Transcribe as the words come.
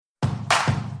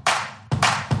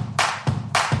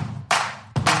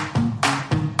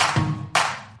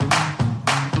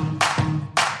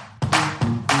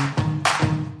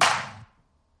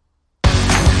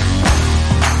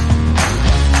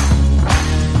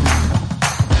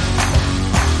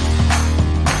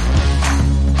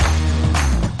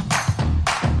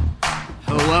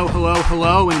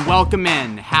Hello and welcome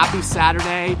in. Happy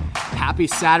Saturday. Happy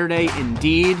Saturday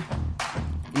indeed.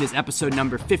 It is episode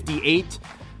number 58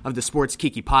 of the Sports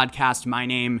Kiki podcast. My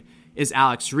name is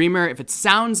Alex Reamer. If it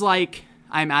sounds like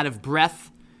I'm out of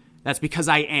breath, that's because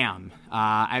I am.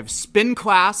 I have spin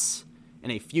class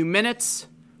in a few minutes,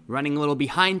 running a little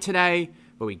behind today,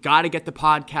 but we got to get the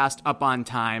podcast up on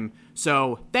time.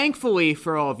 So thankfully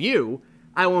for all of you,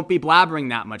 I won't be blabbering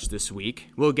that much this week.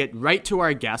 We'll get right to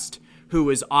our guest, who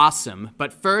is awesome.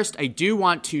 But first, I do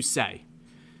want to say,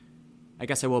 I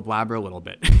guess I will blabber a little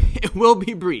bit. It will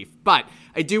be brief, but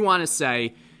I do want to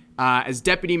say, as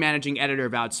Deputy Managing Editor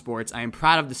of Outsports, I am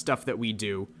proud of the stuff that we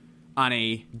do on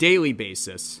a daily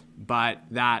basis, but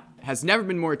that has never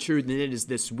been more true than it is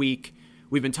this week.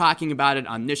 We've been talking about it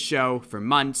on this show for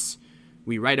months.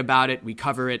 We write about it. We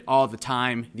cover it all the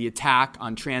time. The attack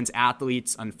on trans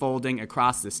athletes unfolding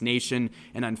across this nation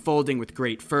and unfolding with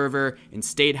great fervor in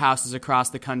state houses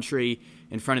across the country,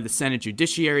 in front of the Senate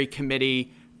Judiciary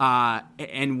Committee.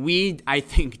 And we, I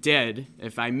think, did,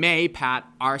 if I may pat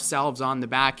ourselves on the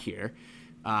back here,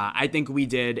 I think we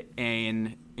did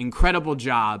an incredible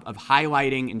job of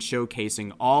highlighting and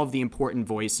showcasing all of the important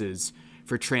voices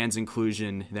for trans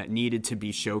inclusion that needed to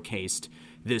be showcased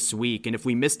this week. And if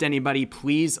we missed anybody,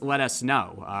 please let us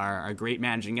know. Our great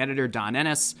managing editor, Dawn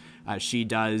Ennis, she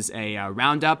does a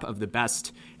roundup of the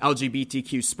best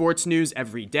LGBTQ sports news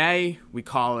every day. We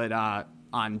call it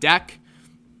On Deck.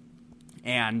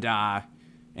 And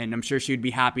I'm sure she would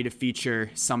be happy to feature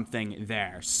something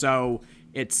there. So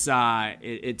it's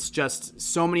just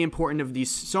so many of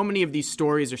these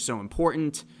stories are so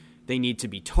important. They need to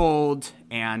be told,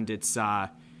 and it's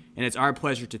our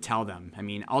pleasure to tell them. I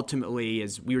mean, ultimately,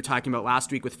 as we were talking about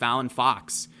last week with Fallon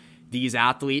Fox, these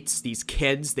athletes, these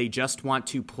kids, they just want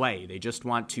to play. They just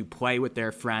want to play with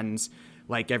their friends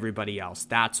like everybody else.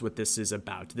 That's what this is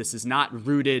about. This is not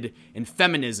rooted in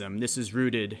feminism. This is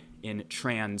rooted in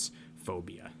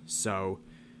transphobia. So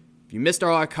if you missed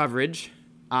all our coverage,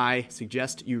 I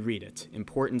suggest you read it.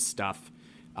 Important stuff.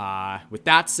 With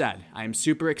that said, I am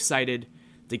super excited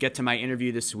to get to my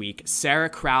interview this week. Sarah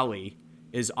Crowley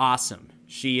is awesome.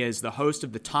 She is the host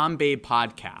of the Tom Babe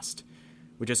podcast,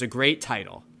 which is a great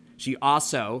title. She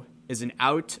also is an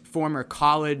out former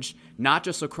college, not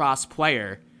just lacrosse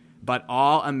player, but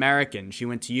All-American. She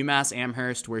went to UMass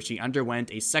Amherst, where she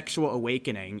underwent a sexual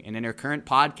awakening, and in her current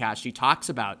podcast, she talks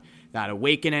about that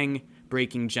awakening,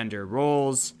 breaking gender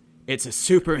roles. It's a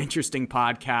super interesting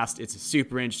podcast. It's a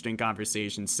super interesting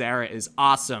conversation. Sarah is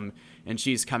awesome, and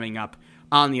she's coming up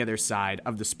on the other side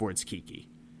of the Sports Kiki.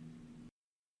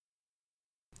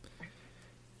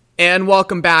 And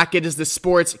welcome back. It is the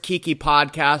Sports Kiki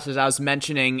podcast, as I was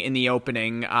mentioning in the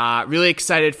opening. Really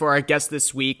excited for our guest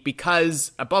this week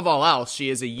because, above all else, she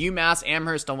is a UMass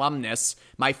Amherst alumnus.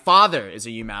 My father is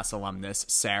a UMass alumnus,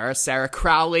 Sarah. Sarah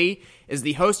Crowley is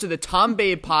the host of the Tom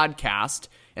Babe podcast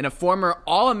and a former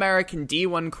All-American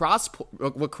D1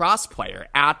 lacrosse player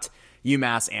at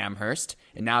UMass Amherst.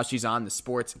 And now she's on the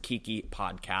Sports Kiki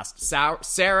podcast.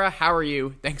 Sarah, how are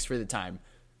you? Thanks for the time.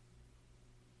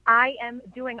 I am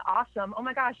doing awesome. Oh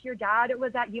my gosh, your dad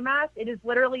was at UMass. It is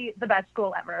literally the best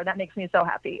school ever. That makes me so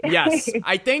happy. Yes.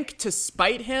 I think to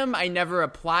spite him, I never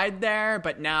applied there,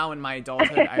 but now in my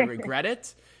adulthood, I regret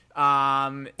it.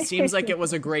 Seems like it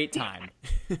was a great time.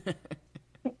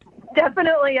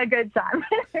 Definitely a good time.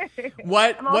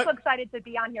 I'm also what excited to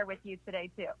be on here with you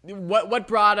today, too. What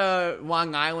brought a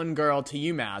Long Island girl to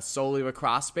UMass? Solely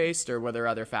lacrosse-based, or were there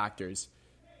other factors?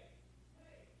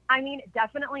 I mean,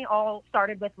 definitely all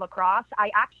started with lacrosse. I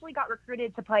actually got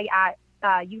recruited to play at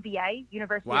UVA,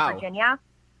 University of Virginia.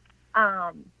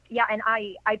 Yeah, and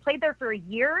I played there for a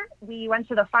year. We went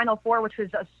to the Final Four, which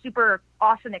was a super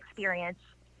awesome experience.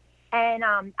 And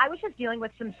I was just dealing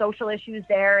with some social issues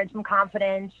there and some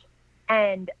confidence.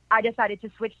 And I decided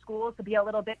to switch schools to be a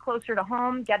little bit closer to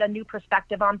home, get a new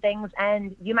perspective on things.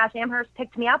 And UMass Amherst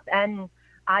picked me up, and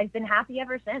I've been happy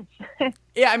ever since.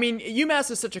 Yeah, I mean, UMass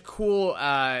is such a cool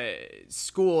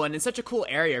school, and it's such a cool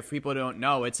area for people who don't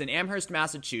know. It's in Amherst,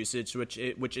 Massachusetts, which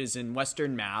is in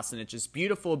Western Mass, and it's just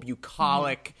beautiful,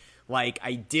 bucolic, like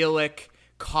idyllic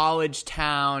college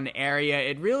town area.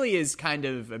 It really is kind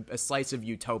of a slice of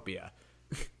utopia.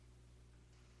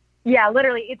 Yeah,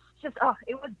 literally. It's just,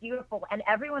 it was beautiful. And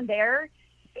everyone there,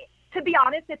 to be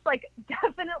honest, it's like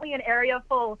definitely an area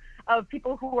full of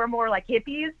people who are more like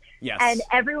hippies. Yes. And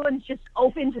everyone's just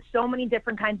open to so many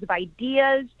different kinds of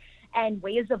ideas and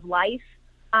ways of life.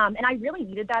 And I really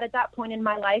needed that at that point in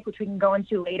my life, which we can go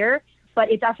into later.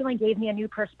 But it definitely gave me a new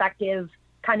perspective,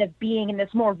 kind of being in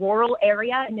this more rural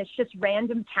area in this just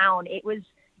random town. It was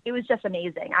just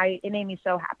amazing. It made me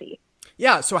so happy.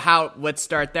 Yeah, so let's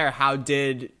start there. How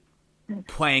did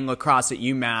playing lacrosse at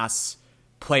UMass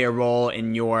play a role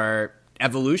in your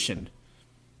evolution?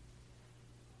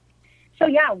 So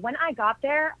yeah, when I got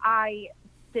there, I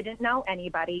didn't know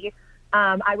anybody.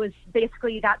 I was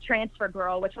basically that transfer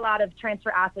girl, which a lot of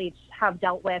transfer athletes have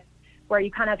dealt with, where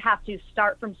you kind of have to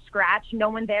start from scratch. No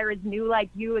one there is new like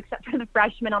you except for the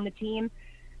freshmen on the team.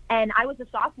 And I was a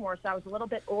sophomore, so I was a little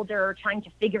bit older, trying to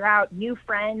figure out new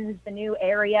friends, the new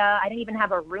area. I didn't even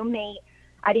have a roommate.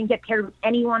 I didn't get paired with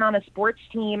anyone on a sports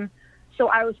team. So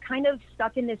I was kind of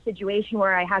stuck in this situation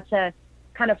where I had to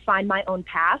kind of find my own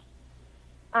path.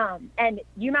 And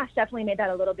UMass definitely made that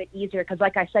a little bit easier because,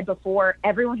 like I said before,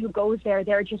 everyone who goes there,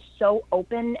 they're just so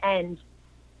open, and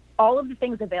all of the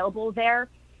things available there,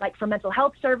 like for mental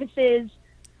health services,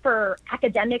 for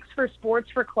academics, for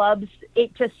sports, for clubs,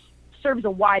 it just serves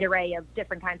a wide array of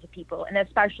different kinds of people. And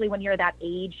especially when you're that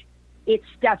age, it's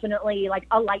definitely like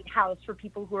a lighthouse for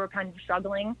people who are kind of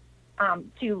struggling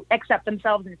to accept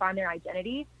themselves and find their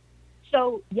identity.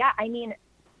 So yeah, I mean,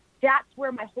 that's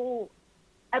where my whole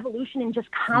evolution and just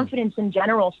confidence in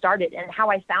general started, and how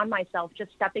I found myself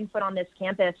just stepping foot on this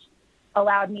campus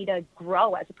allowed me to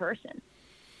grow as a person.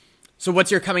 So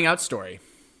what's your coming out story?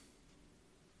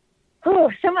 Oh,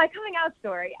 so my coming out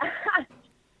story.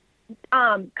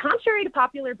 Contrary to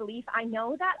popular belief, I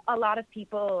know that a lot of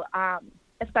people,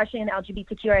 especially in the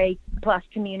LGBTQIA plus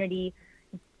community,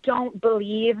 don't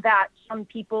believe that some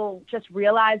people just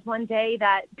realize one day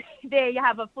that they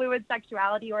have a fluid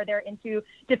sexuality or they're into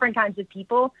different kinds of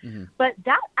people. Mm-hmm. But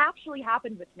that actually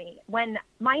happened with me. When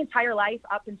my entire life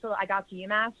up until I got to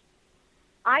UMass,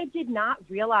 I did not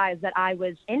realize that I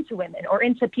was into women or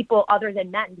into people other than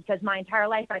men, because my entire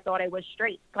life I thought I was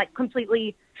straight, like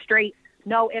completely straight,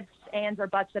 no ifs, ands, or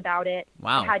buts about it.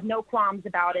 Wow. I had no qualms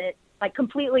about it, like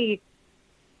completely,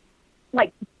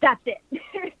 like that's it.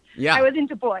 Yeah. I was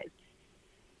into boys.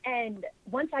 And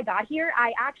once I got here,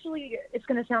 I actually, it's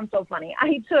going to sound so funny,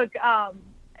 I took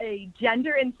a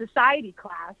gender and society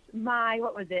class,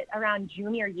 around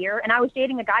junior year, and I was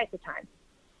dating a guy at the time.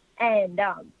 And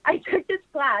I took this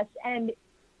class, and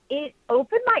it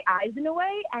opened my eyes in a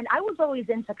way. And I was always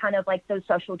into kind of like those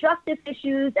social justice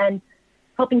issues and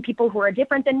helping people who are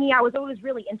different than me. I was always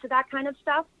really into that kind of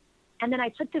stuff. And then I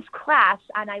took this class,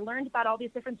 and I learned about all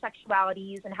these different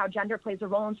sexualities and how gender plays a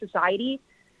role in society.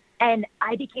 And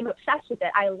I became obsessed with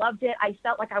it. I loved it. I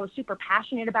felt like I was super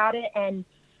passionate about it. And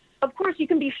of course you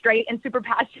can be straight and super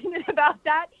passionate about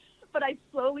that, but I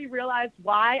slowly realized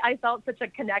why I felt such a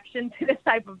connection to this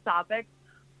type of topic.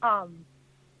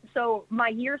 So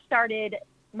my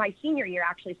senior year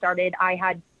actually started. I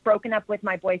had broken up with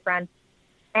my boyfriend,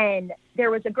 and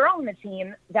there was a girl on the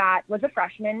team that was a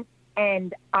freshman,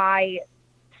 and I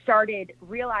started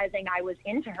realizing I was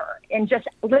into her. And just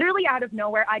literally out of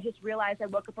nowhere, I just realized, I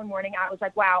woke up one morning, I was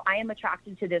like, wow, I am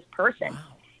attracted to this person. Wow.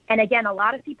 And again, a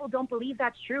lot of people don't believe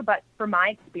that's true, but from my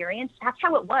experience, that's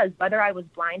how it was, whether I was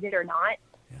blinded or not.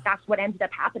 Yeah. That's what ended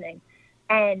up happening.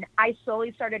 And I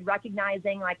slowly started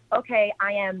recognizing, like, okay,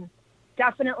 I am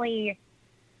definitely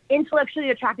intellectually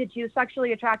attracted to,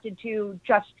 sexually attracted to,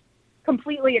 just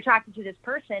completely attracted to this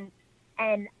person.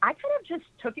 And I kind of just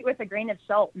took it with a grain of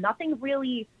salt. Nothing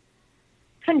really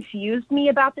confused me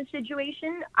about the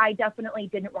situation. I definitely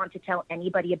didn't want to tell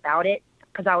anybody about it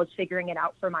because I was figuring it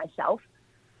out for myself.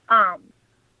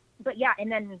 But yeah,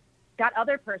 and then that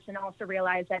other person also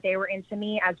realized that they were into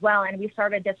me as well. And we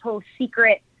started this whole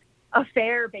secret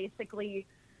affair basically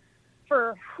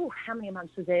for, how many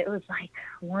months was it? It was like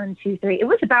 1, 2, 3. It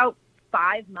was about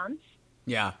 5 months.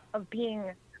 Yeah. Of being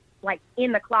like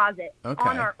in the closet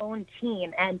on our own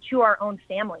team and to our own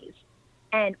families.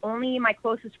 And only my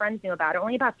closest friends knew about it.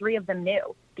 Only about 3 of them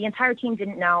knew. The entire team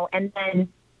didn't know. And then,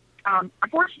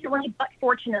 unfortunately, but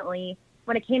fortunately,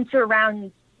 when it came to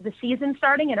around the season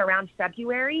starting in around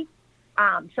February,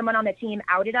 someone on the team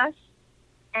outed us,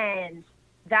 and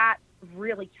that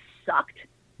really sucked.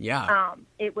 Yeah.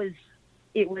 It was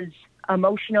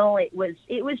emotional. It was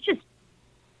just,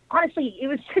 honestly,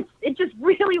 it just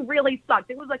really, really sucked.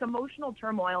 It was like emotional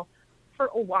turmoil for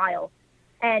a while.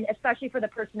 And especially for the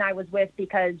person I was with,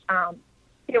 because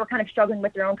they were kind of struggling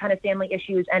with their own kind of family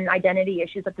issues and identity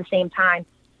issues at the same time.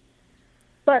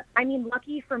 But I mean,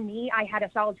 lucky for me, I had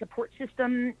a solid support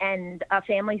system and a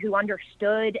family who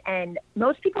understood. And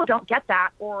most people don't get that,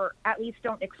 or at least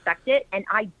don't expect it. And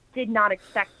I did not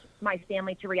expect my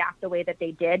family to react the way that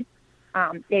they did.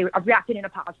 They reacted in a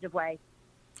positive way.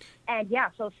 And yeah,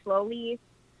 so slowly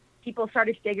people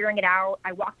started figuring it out.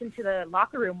 I walked into the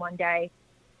locker room one day,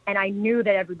 and I knew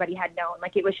that everybody had known.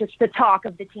 Like, it was just the talk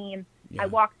of the team. Yeah. I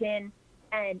walked in,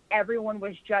 and everyone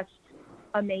was just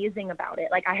amazing about it.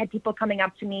 Like, I had people coming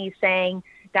up to me saying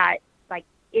that, like,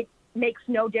 it makes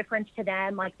no difference to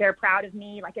them. Like, they're proud of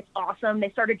me. Like, it's awesome.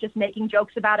 They started just making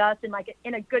jokes about us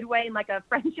in a good way, in like a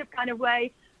friendship kind of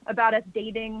way, about us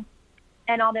dating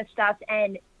and all this stuff.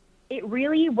 And it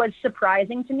really was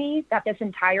surprising to me that this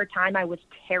entire time I was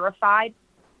terrified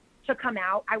to come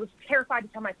out. I was terrified to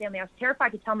tell my family. I was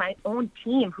terrified to tell my own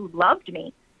team who loved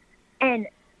me. And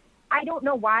I don't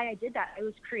know why I did that. I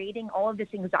was creating all of this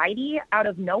anxiety out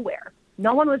of nowhere.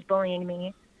 No one was bullying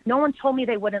me. No one told me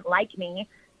they wouldn't like me.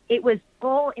 It was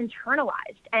all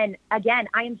internalized. And again,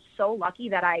 I am so lucky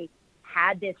that I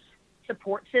had this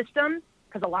support system,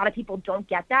 because a lot of people don't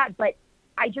get that. But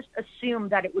I just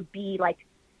assumed that it would be like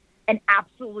an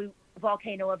absolute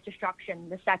volcano of destruction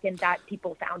the second that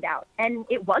people found out. And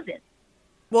it wasn't.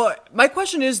 Well, my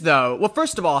question is, though, well,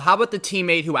 first of all, how about the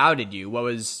teammate who outed you? What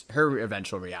was her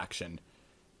eventual reaction?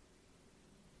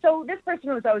 So this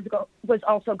person was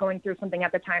also going through something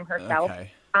at the time herself.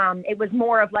 Okay. It was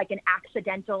more of like an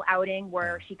accidental outing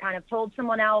where she kind of told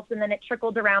someone else, and then it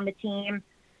trickled around the team.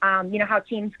 You know how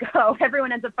teams go.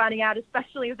 Everyone ends up finding out,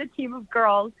 especially with a team of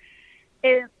girls.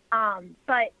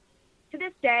 But to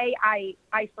this day, I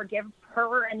forgive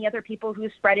her and the other people who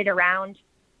spread it around.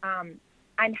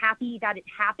 I'm happy that it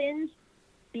happened,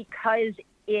 because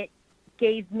it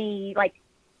gave me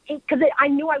because I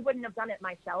knew I wouldn't have done it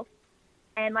myself.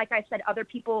 And like I said, other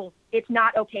people, it's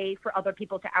not okay for other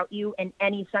people to out you in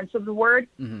any sense of the word.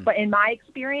 Mm-hmm. But in my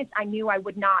experience, I knew I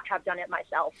would not have done it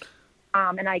myself.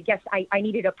 And I guess I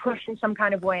needed a push in some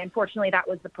kind of way. Unfortunately, that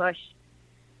was the push.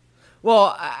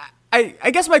 Well,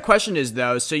 I guess my question is,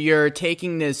 though, so you're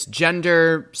taking this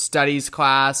gender studies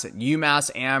class at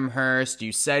UMass Amherst.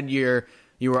 You said you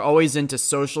were always into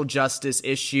social justice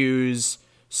issues.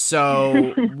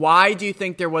 So why do you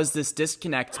think there was this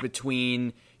disconnect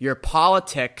between your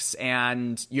politics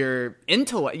and your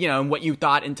intellect, and what you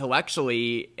thought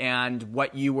intellectually and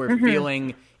what you were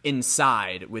feeling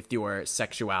inside with your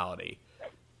sexuality?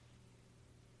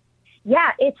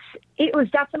 Yeah, it was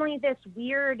definitely this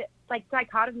weird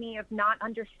dichotomy of not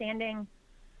understanding.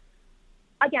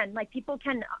 Again, people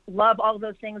can love all of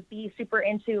those things, be super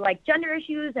into gender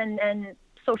issues and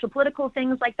social political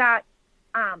things like that.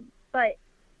 But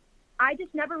I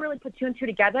just never really put two and two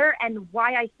together. And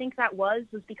why I think that was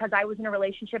because I was in a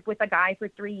relationship with a guy for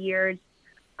 3 years.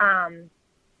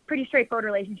 Pretty straightforward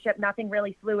relationship, nothing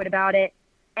really fluid about it.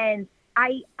 And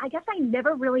I guess I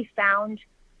never really found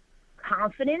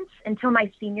confidence until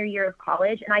my senior year of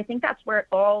college. And I think that's where it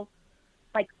all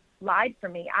lied for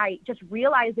me. I just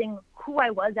realizing who I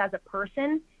was as a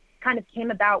person kind of came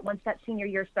about once that senior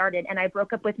year started, and I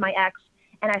broke up with my ex,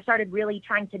 and I started really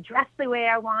trying to dress the way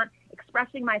I want,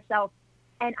 expressing myself.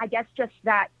 And I guess just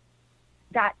that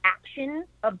action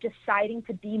of deciding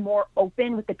to be more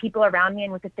open with the people around me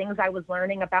and with the things I was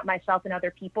learning about myself and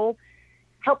other people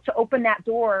helped to open that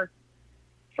door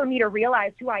for me to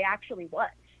realize who I actually was.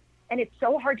 And it's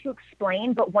so hard to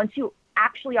explain, but once you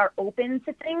actually are open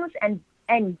to things and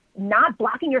not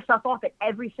blocking yourself off at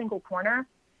every single corner,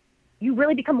 you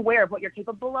really become aware of what you're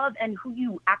capable of and who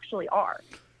you actually are.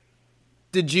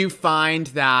 Did you find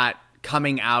that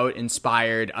coming out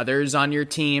inspired others on your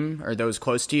team or those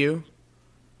close to you?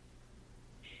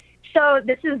 So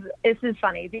this is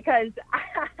funny because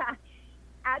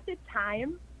at the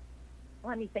time,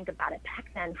 let me think about it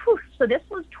back then. So this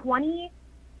was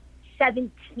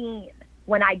 2017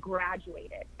 when I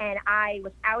graduated, and I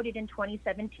was outed in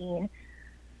 2017.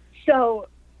 So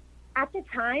at the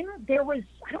time, I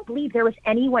don't believe there was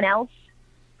anyone else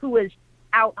who was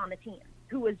out on the team,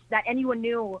 that anyone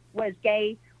knew was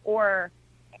gay or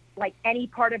any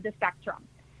part of the spectrum.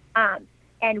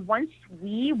 And once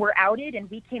we were outed and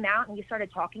we came out and we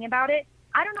started talking about it,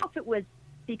 I don't know if it was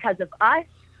because of us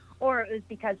or it was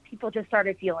because people just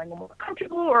started feeling more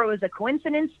comfortable or it was a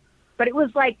coincidence, but it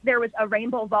was like there was a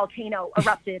rainbow volcano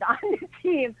erupted on the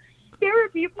team. There were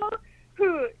people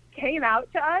who came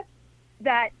out to us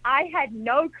that I had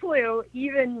no clue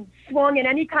even swung in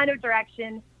any kind of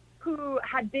direction, who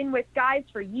had been with guys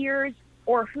for years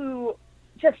or who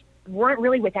just weren't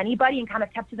really with anybody and kind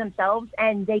of kept to themselves,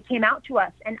 and they came out to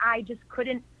us, and I just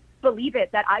couldn't believe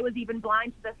it, that I was even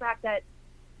blind to the fact that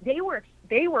they were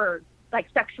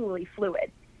sexually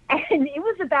fluid. And it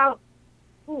was about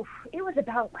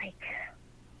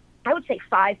I would say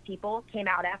 5 people came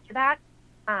out after that.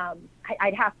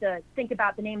 I'd have to think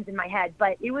about the names in my head,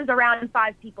 but it was around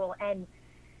 5 people. And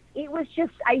it was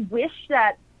just, I wish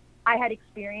that I had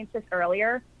experienced this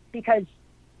earlier, because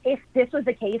if this was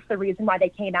the case, the reason why they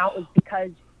came out was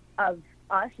because of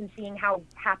us and seeing how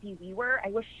happy we were. I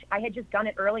wish I had just done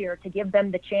it earlier to give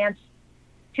them the chance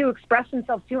to express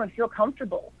themselves too and feel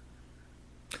comfortable.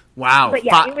 Wow. But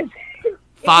yeah, it was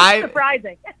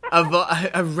surprising.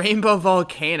 a rainbow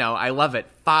volcano. I love it.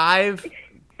 5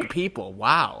 people.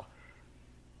 Wow.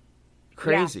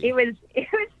 Crazy. Yeah, it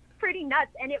was pretty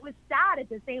nuts, and it was sad at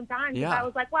the same time because I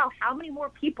was like, wow, how many more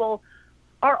people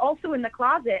are also in the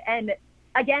closet? And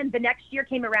again, the next year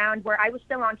came around where I was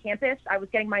still on campus. I was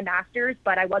getting my master's,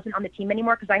 but I wasn't on the team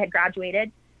anymore because I had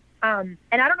graduated. And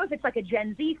I don't know if it's like a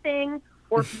Gen Z thing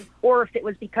or if it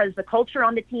was because the culture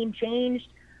on the team changed.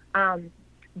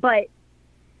 But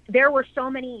there were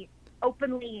so many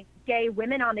openly gay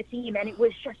women on the team, and it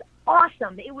was just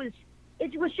awesome. It was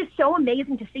just so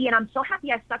amazing to see, and I'm so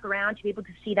happy I stuck around to be able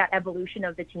to see that evolution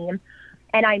of the team.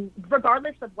 And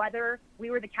regardless of whether we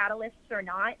were the catalysts or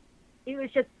not, it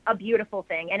was just a beautiful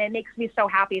thing. And it makes me so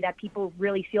happy that people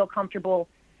really feel comfortable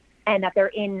and that they're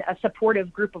in a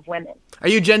supportive group of women. Are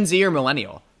you Gen Z or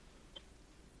millennial?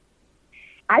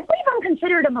 I believe I'm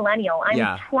considered a millennial.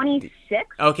 I'm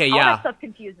 26. Okay, yeah. All that stuff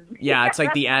confuses me. Yeah, it's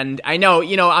like the end. I know,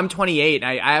 I'm 28.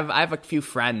 I have a few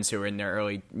friends who are in their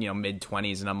early, mid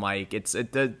 20s, and I'm like,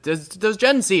 those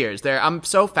Gen Zers. I'm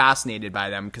so fascinated by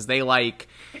them because they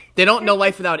don't know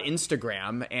life without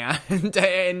Instagram,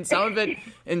 and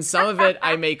some of it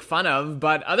I make fun of,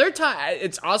 but other time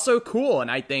it's also cool,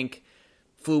 and I think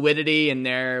fluidity and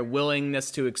their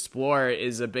willingness to explore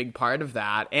is a big part of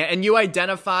that. And you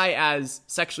identify as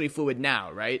sexually fluid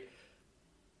now, right?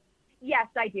 Yes,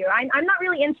 I do. I'm not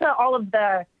really into all of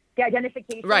the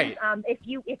identification. Right.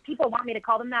 If people want me to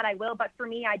call them that, I will. But for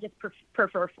me, I just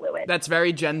prefer fluid. That's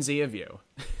very Gen Z of you.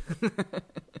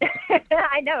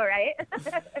 I know, right?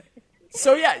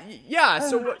 So yeah.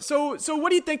 So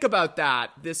what do you think about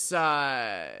that? This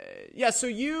So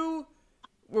you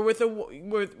were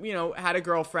had a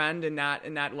girlfriend, and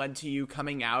that led to you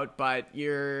coming out. But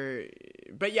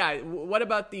what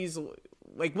about these?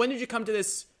 Like, when did you come to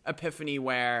this epiphany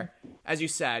where, as you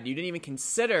said, you didn't even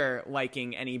consider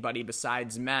liking anybody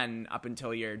besides men up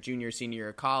until your junior, senior year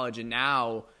of college, and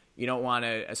now you don't want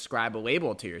to ascribe a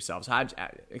label to yourself? So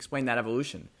explain that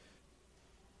evolution.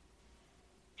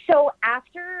 So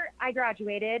after I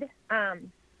graduated,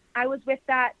 I was with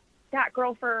that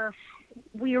girl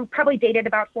we probably dated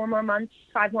about 5 more months,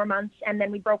 and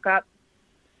then we broke up.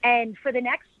 And for the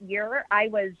next year,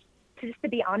 just to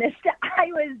be honest, I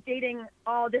was dating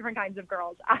all different kinds of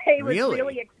girls. I was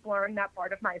really exploring that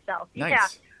part of myself. Nice. Yeah,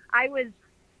 I was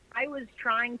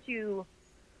trying to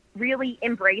really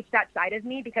embrace that side of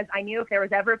me because I knew if there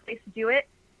was ever a place to do it,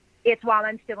 it's while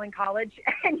I'm still in college.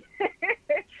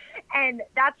 And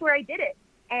that's where I did it.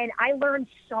 And I learned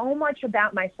so much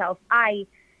about myself. I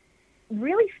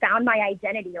really found my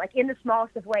identity, like in the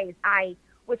smallest of ways. I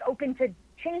was open to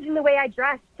changing the way I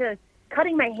dressed, to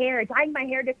cutting my hair, dyeing my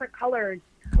hair different colors,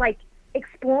 like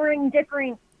exploring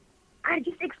different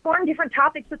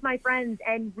topics with my friends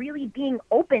and really being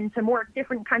open to more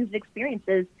different kinds of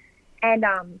experiences. And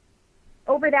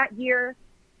over that year,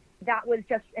 that was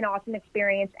just an awesome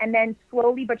experience. And then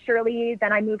slowly but surely,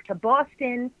 then I moved to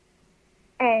Boston,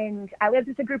 and I lived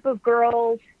with a group of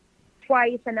girls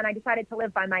twice, and then I decided to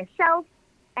live by myself.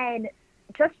 And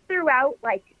just throughout,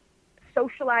 like,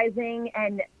 socializing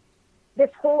and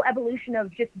this whole evolution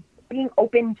of just being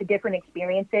open to different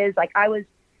experiences, like I was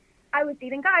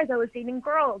dating guys, I was dating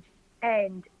girls,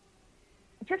 and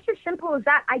just as simple as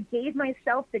that, I gave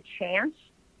myself the chance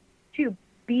to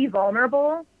be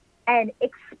vulnerable and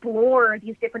explore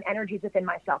these different energies within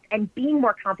myself and being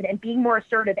more confident and being more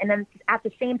assertive, and then at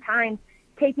the same time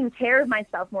taking care of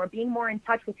myself more, being more in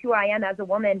touch with who I am as a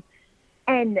woman.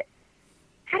 And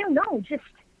I don't know, just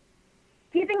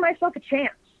giving myself a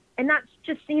chance. And that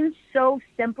just seems so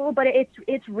simple, but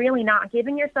it's really not.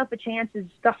 Giving yourself a chance is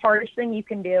the hardest thing you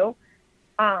can do.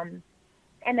 And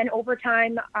then over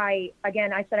time, I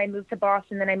said I moved to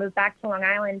Boston, then I moved back to Long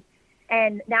Island,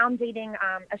 and now I'm dating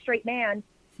a straight man,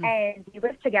 and we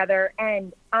live together.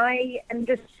 And I am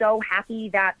just so happy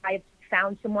that I've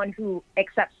found someone who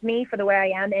accepts me for the way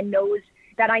I am and knows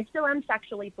that I still am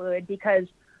sexually fluid, because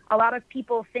a lot of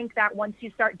people think that once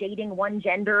you start dating one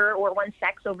gender or one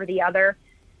sex over the other,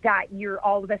 that you're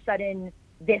all of a sudden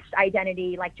this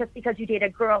identity. Like, just because you date a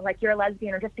girl, like you're a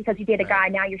lesbian, or just because you date a guy,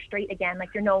 now you're straight again, like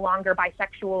you're no longer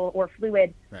bisexual or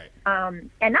fluid. Right.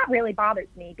 And that really bothers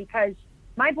me, because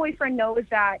my boyfriend knows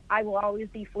that I will always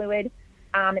be fluid,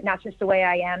 and that's just the way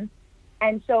I am.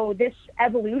 And so this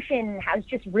evolution has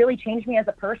just really changed me as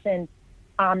a person,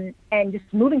 and just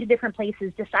moving to different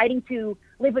places, deciding to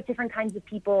live with different kinds of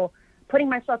people, putting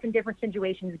myself in different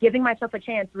situations, giving myself a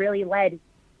chance really led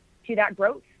to that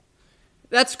growth.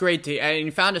 That's great and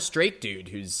you found a straight dude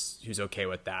who's okay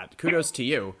with that. Kudos to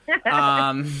you.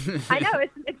 I know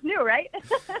it's new, right?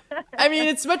 I mean,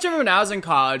 it's much different when I was in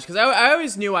college because I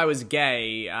always knew I was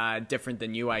gay, different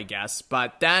than you, I guess.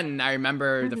 But then I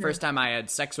remember the first time I had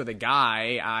sex with a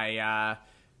guy,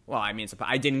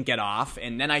 I didn't get off,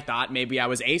 and then I thought maybe I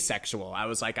was asexual. I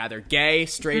was like either gay,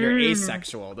 straight, or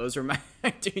asexual. Those are my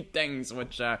two things,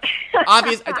 which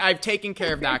obviously I've taken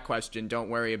care of that question. Don't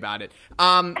worry about it.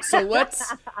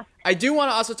 I do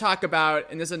want to also talk about,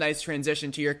 and this is a nice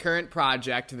transition to your current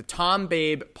project, the Tom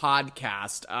Babe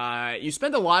podcast. You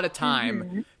spend a lot of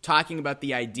time talking about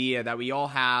the idea that we all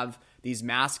have these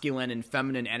masculine and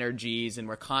feminine energies, and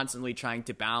we're constantly trying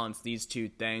to balance these two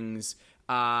things.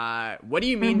 What do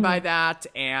you mean by that,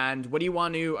 and what do you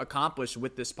want to accomplish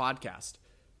with this podcast?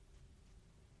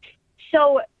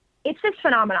 So it's this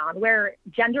phenomenon where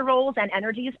gender roles and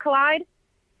energies collide,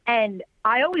 and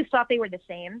I always thought they were the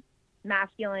same,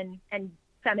 masculine and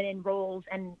feminine roles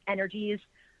and energies,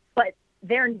 but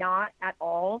they're not at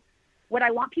all. What I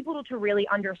want people to really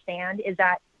understand is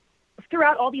that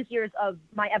throughout all these years of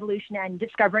my evolution and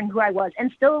discovering who I was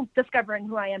and still discovering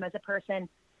who I am as a person,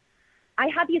 I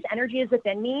had these energies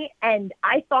within me, and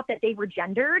I thought that they were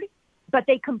gendered, but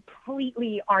they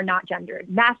completely are not gendered.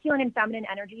 Masculine and feminine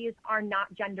energies are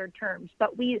not gendered terms,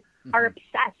 but we are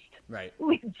obsessed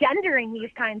with gendering these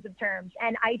kinds of terms.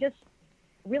 And I just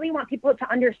really want people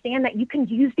to understand that you can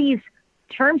use these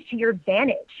terms to your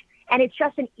advantage. And it's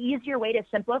just an easier way to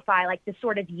simplify like this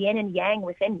sort of yin and yang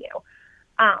within you.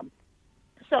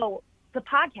 So the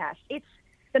podcast,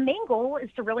 the main goal is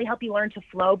to really help you learn to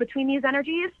flow between these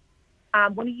energies.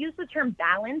 When we use the term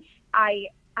balance, I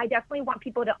definitely want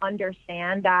people to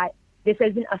understand that this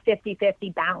isn't a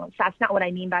 50-50 balance. That's not what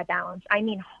I mean by balance. I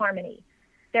mean harmony.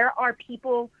 There are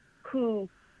people who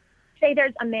say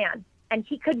there's a man and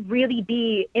he could really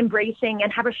be embracing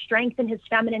and have a strength in his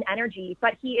feminine energy,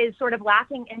 but he is sort of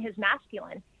lacking in his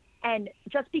masculine. And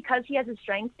just because he has a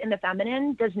strength in the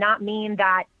feminine does not mean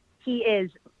that he is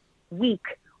weak,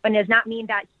 and does not mean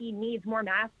that he needs more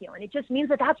masculine. It just means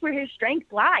that that's where his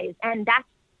strength lies, and that's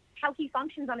how he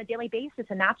functions on a daily basis,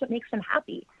 and that's what makes him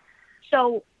happy.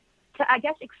 So to, I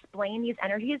guess, explain these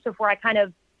energies before I kind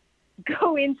of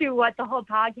go into what the whole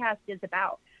podcast is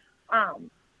about.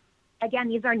 Again,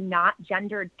 these are not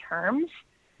gendered terms.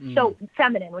 So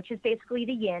feminine, which is basically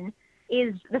the yin,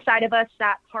 is the side of us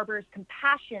that harbors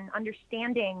compassion,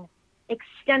 understanding,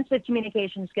 extensive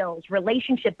communication skills,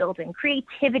 relationship building,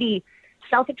 creativity,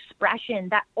 self-expression,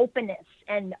 that openness,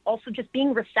 and also just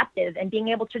being receptive and being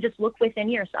able to just look within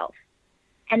yourself.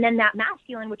 And then that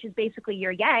masculine, which is basically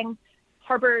your yang,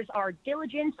 harbors our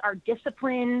diligence, our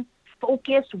discipline,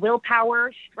 focus,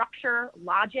 willpower, structure,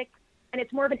 logic, and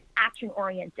it's more of an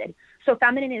action-oriented. So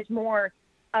feminine is more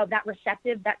of that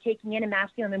receptive, that taking in, and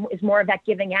masculine is more of that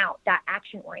giving out, that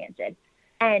action-oriented.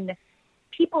 And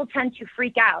people tend to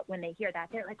freak out when they hear that.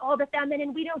 They're like, oh, the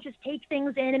feminine, we don't just take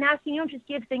things in, and masculine, you don't just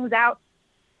give things out.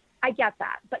 I get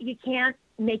that, but you can't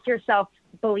make yourself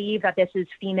believe that this is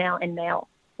female and male,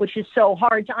 which is so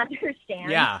hard to understand.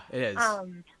 Yeah, it is.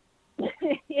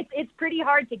 It's pretty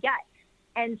hard to get.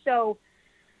 And so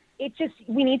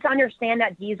we need to understand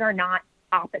that these are not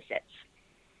opposites.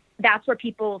 That's where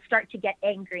people start to get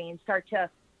angry and start to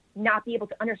not be able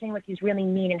to understand what these really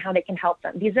mean and how they can help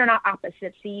them. These are not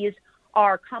opposites. These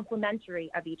are complementary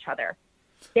of each other.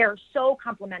 They're so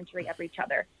complementary of each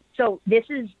other. So this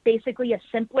is basically a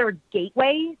simpler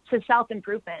gateway to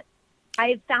self-improvement.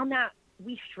 I've found that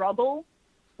we struggle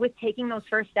with taking those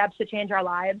first steps to change our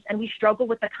lives, and we struggle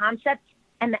with the concepts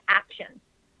and the action.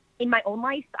 In my own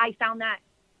life, I found that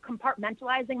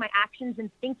compartmentalizing my actions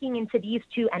and thinking into these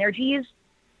two energies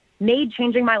made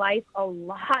changing my life a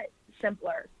lot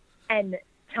simpler. And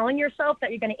telling yourself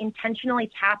that you're going to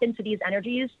intentionally tap into these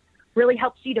energies really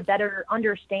helps you to better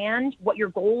understand what your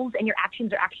goals and your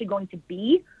actions are actually going to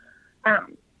be.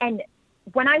 And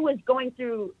when I was going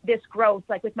through this growth,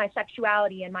 like with my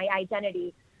sexuality and my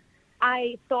identity,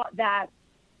 I thought that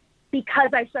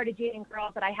because I started dating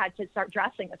girls that I had to start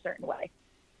dressing a certain way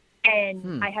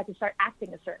and I had to start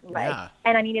acting a certain way. Yeah.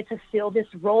 And I needed to fill this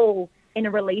role in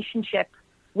a relationship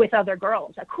with other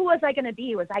girls. Like, who was I going to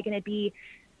be? Was I going to be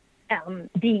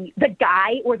the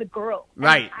guy or the girl?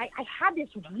 Right. I had this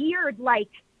weird, like,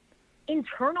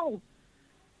 internal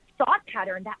thought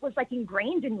pattern that was like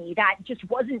ingrained in me that just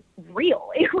wasn't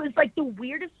real. It was like the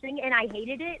weirdest thing, and I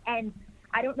hated it. And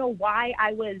I don't know why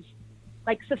I was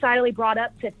like societally brought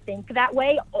up to think that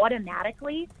way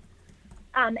automatically.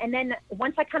 And then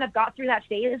once I kind of got through that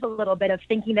phase a little bit of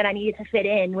thinking that I needed to fit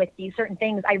in with these certain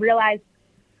things, I realized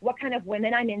what kind of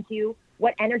women I'm into,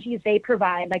 what energies they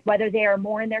provide, like whether they are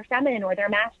more in their feminine or their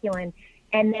masculine.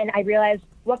 And then I realized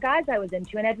what guys I was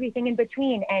into and everything in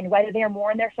between, and whether they are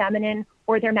more in their feminine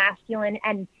or their masculine,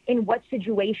 and in what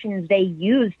situations they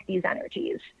used these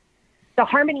energies. The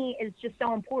harmony is just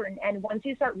so important. And once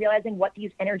you start realizing what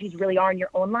these energies really are in your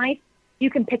own life,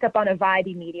 you can pick up on a vibe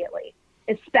immediately,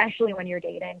 especially when you're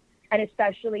dating, and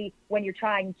especially when you're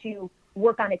trying to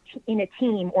work on in a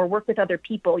team or work with other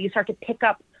people. You start to pick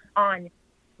up on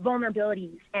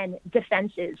vulnerabilities and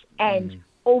defenses and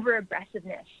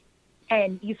over-aggressiveness.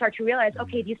 And you start to realize,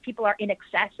 okay, these people are in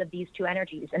excess of these two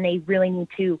energies, and they really need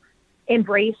to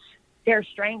embrace their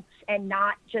strengths and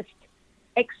not just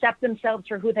accept themselves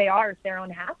for who they are if they're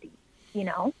unhappy, you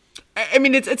know? I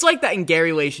mean, it's like that in gay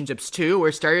relationships too,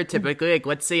 where stereotypically, like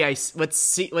let's say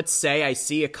I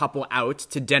see a couple out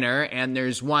to dinner, and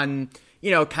there's one, you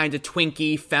know, kind of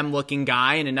twinky, femme-looking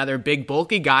guy and another big,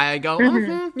 bulky guy. I go,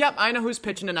 yep, I know who's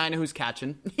pitching and I know who's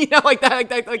catching. You know, like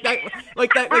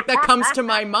that comes to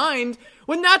my mind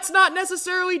when that's not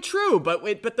necessarily true.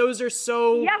 But those are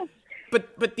so. Yes.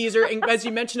 But these are, as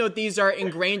you mentioned, these are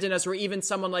ingrained in us. Or even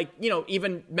someone like, you know,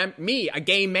 even me, a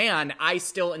gay man, I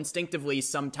still instinctively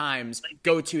sometimes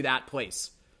go to that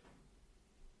place.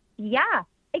 Yeah,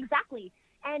 exactly.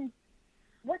 And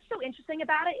what's so interesting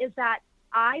about it is that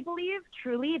I believe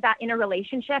truly that in a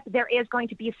relationship, there is going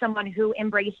to be someone who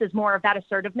embraces more of that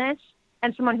assertiveness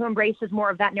and someone who embraces more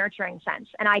of that nurturing sense.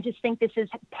 And I just think this is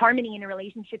harmony in a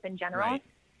relationship in general. Right.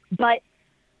 But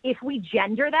if we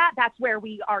gender that, that's where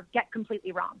we get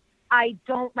completely wrong. I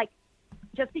don't like,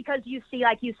 just because you see,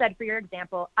 like you said, for your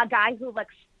example, a guy who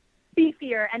looks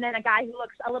beefier and then a guy who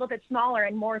looks a little bit smaller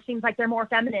and more seems like they're more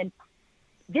feminine.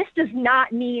 This does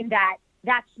not mean that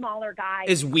that smaller guy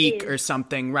is weak or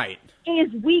something, right?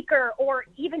 Is weaker or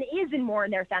even isn't more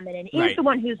in their feminine, is right. The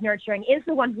one who's nurturing, is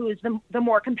the one who is the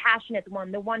more compassionate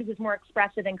one, the one who's more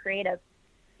expressive and creative.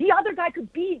 The other guy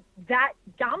could be that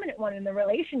dominant one in the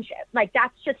relationship. Like,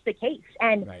 that's just the case.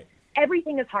 And right.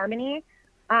 Everything is harmony.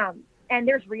 And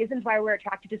there's reasons why we're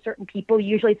attracted to certain people.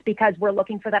 Usually it's because we're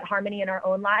looking for that harmony in our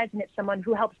own lives, and it's someone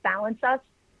who helps balance us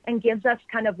and gives us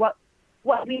kind of what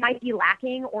we might be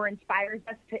lacking, or inspires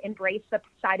us to embrace the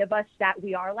side of us that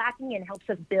we are lacking and helps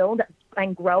us build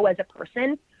and grow as a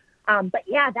person. But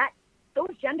yeah,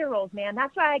 those gender roles, man,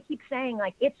 that's why I keep saying,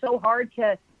 like, it's so hard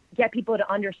to get people to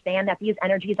understand that these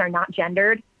energies are not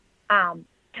gendered.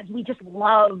 Because we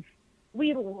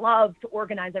love to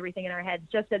organize everything in our heads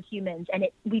just as humans. And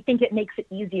we think it makes it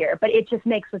easier, but it just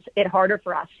makes it harder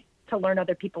for us to learn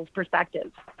other people's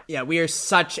perspectives. Yeah, we are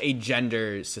such a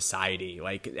gender society.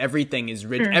 Like, everything is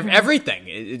rigid.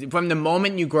 Everything from the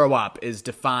moment you grow up is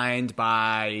defined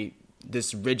by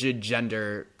this rigid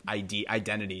gender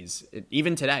identities.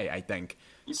 Even today, I think.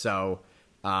 So,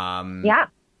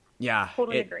 yeah,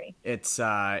 totally agree.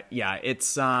 I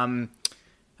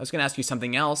was going to ask you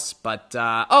something else, but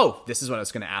this is what I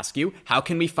was going to ask you. How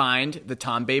can we find the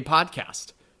Tom Babe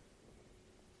podcast?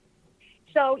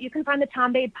 So you can find the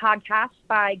Tom Babe podcast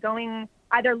by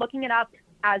either looking it up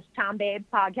as Tom Babe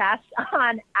podcast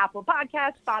on Apple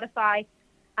Podcasts, Spotify,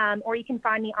 or you can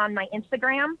find me on my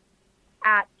Instagram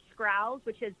at Scrowls,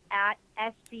 which is at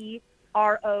SCROWLZ_.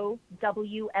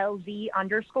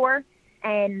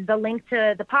 And the link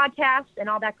to the podcast and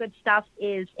all that good stuff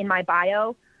is in my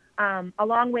bio,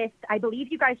 along with, I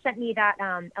believe you guys sent me that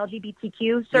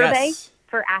LGBTQ survey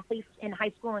for athletes in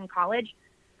high school and college.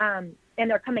 And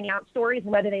their coming out stories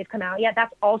and whether they've come out yet.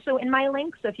 That's also in my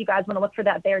link. So if you guys want to look for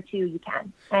that there too, you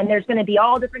can. And there's going to be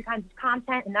all different kinds of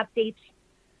content and updates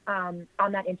on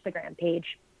that Instagram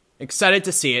page. Excited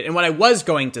to see it. And what I was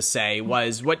going to say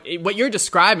was what you're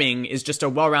describing is just a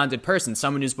well-rounded person,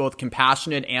 someone who's both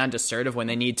compassionate and assertive when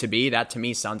they need to be. That to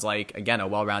me sounds like, again, a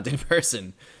well-rounded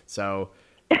person. So,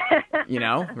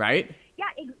 right? Yeah,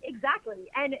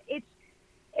 exactly. And it's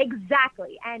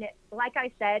exactly. And like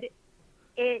I said,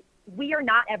 we are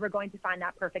not ever going to find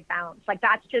that perfect balance. Like,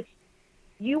 that's just,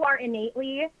 you are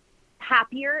innately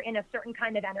happier in a certain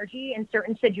kind of energy in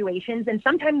certain situations. And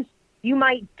sometimes you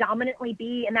might dominantly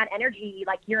be in that energy,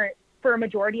 like you're for a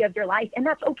majority of your life. And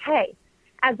that's okay,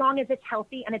 as long as it's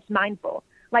healthy and it's mindful.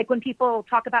 Like when people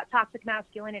talk about toxic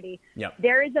masculinity,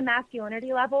 there is a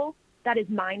masculinity level that is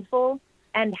mindful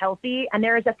and healthy. And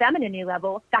there is a femininity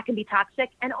level that can be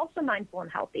toxic and also mindful and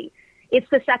healthy. It's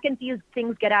the second these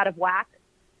things get out of whack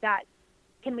that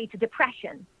can lead to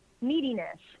depression,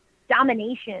 neediness,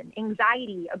 domination,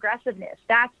 anxiety, aggressiveness.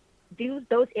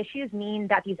 Those issues mean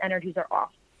that these energies are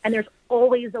off. And there's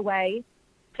always a way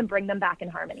to bring them back in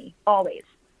harmony. Always.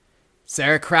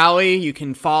 Sarah Crowley, you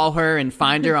can follow her and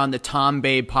find her on the Tom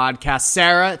Babe podcast.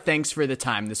 Sarah, thanks for the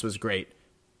time. This was great.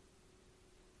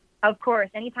 Of course.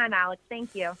 Anytime, Alex.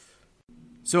 Thank you.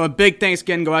 So a big thanks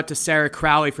again go out to Sarah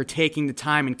Crowley for taking the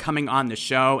time and coming on the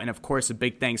show. And of course, a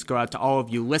big thanks go out to all of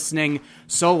you listening.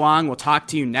 So long. We'll talk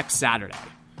to you next Saturday.